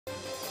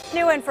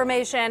New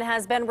information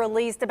has been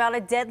released about a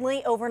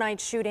deadly overnight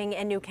shooting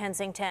in New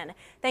Kensington.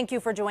 Thank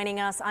you for joining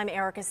us. I'm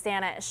Erica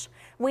Stanish.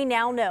 We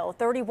now know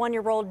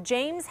 31-year-old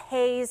James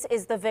Hayes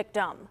is the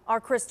victim.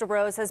 Our Krista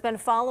Rose has been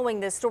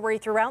following this story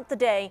throughout the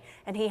day,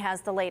 and he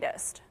has the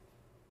latest.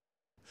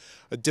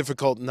 A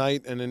difficult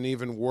night and an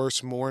even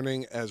worse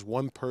morning as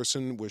one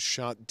person was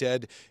shot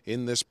dead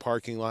in this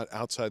parking lot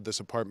outside this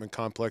apartment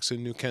complex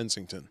in New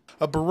Kensington.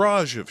 A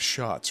barrage of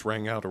shots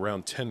rang out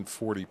around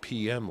 10:40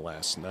 p.m.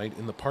 last night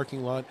in the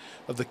parking lot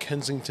of the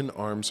Kensington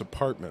Arms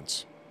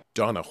Apartments.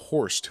 Donna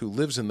Horst, who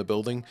lives in the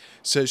building,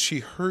 says she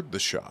heard the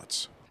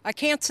shots. I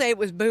can't say it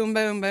was boom,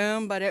 boom,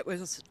 boom, but it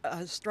was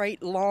a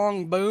straight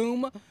long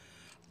boom.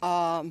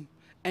 And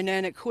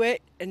then it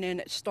quit, and then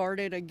it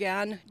started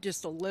again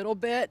just a little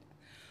bit.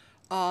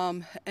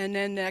 And then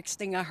the next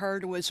thing I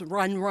heard was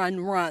run, run,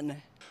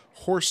 run.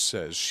 Horst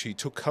says she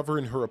took cover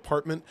in her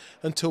apartment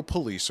until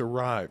police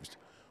arrived.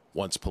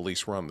 Once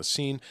police were on the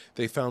scene,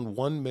 they found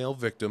one male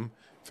victim,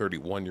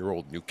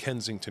 31-year-old New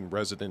Kensington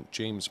resident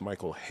James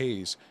Michael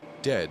Hayes,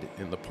 dead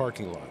in the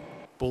parking lot.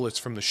 Bullets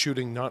from the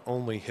shooting not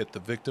only hit the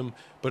victim,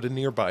 but a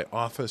nearby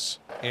office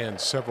and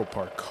several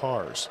parked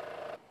cars.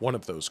 One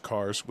of those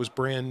cars was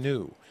brand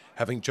new,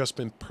 having just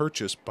been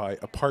purchased by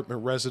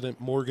apartment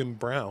resident Morgan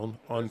Brown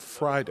on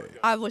Friday.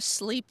 I was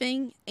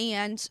sleeping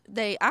and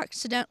they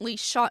accidentally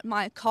shot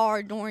my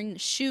car during the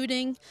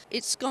shooting.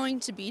 It's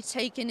going to be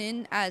taken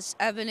in as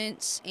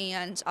evidence,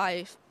 and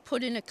I've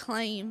put in a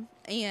claim,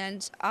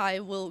 and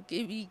I will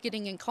be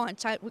getting in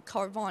contact with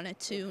Carvana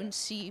too and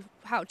see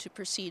how to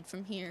proceed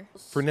from here.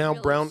 For now,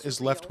 Brown is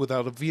left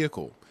without a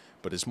vehicle,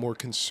 but is more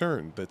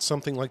concerned that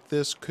something like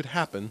this could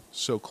happen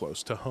so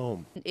close to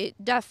home. It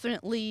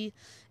definitely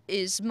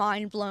is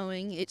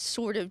mind-blowing. It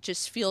sort of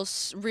just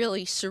feels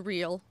really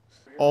surreal.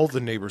 All the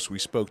neighbors we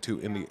spoke to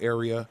in the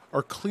area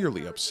are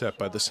clearly upset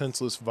by the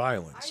senseless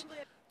violence.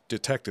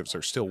 Detectives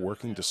are still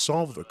working to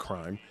solve the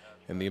crime,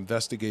 and the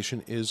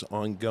investigation is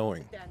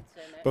ongoing.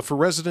 But for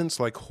residents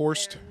like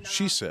Horst,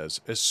 she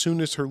says as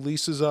soon as her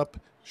lease is up,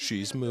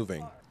 she's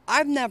moving.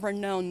 I've never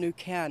known New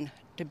Ken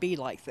to be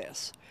like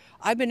this.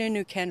 I've been in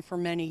New Ken for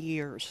many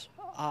years,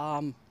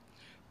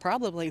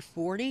 probably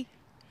 40,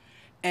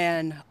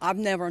 and I've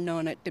never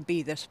known it to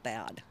be this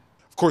bad.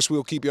 Of course,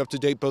 we'll keep you up to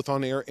date both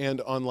on air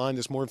and online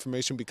as more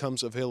information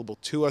becomes available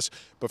to us.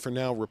 But for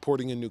now,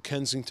 reporting in New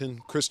Kensington,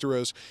 Krista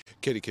Rose,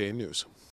 KDKA News.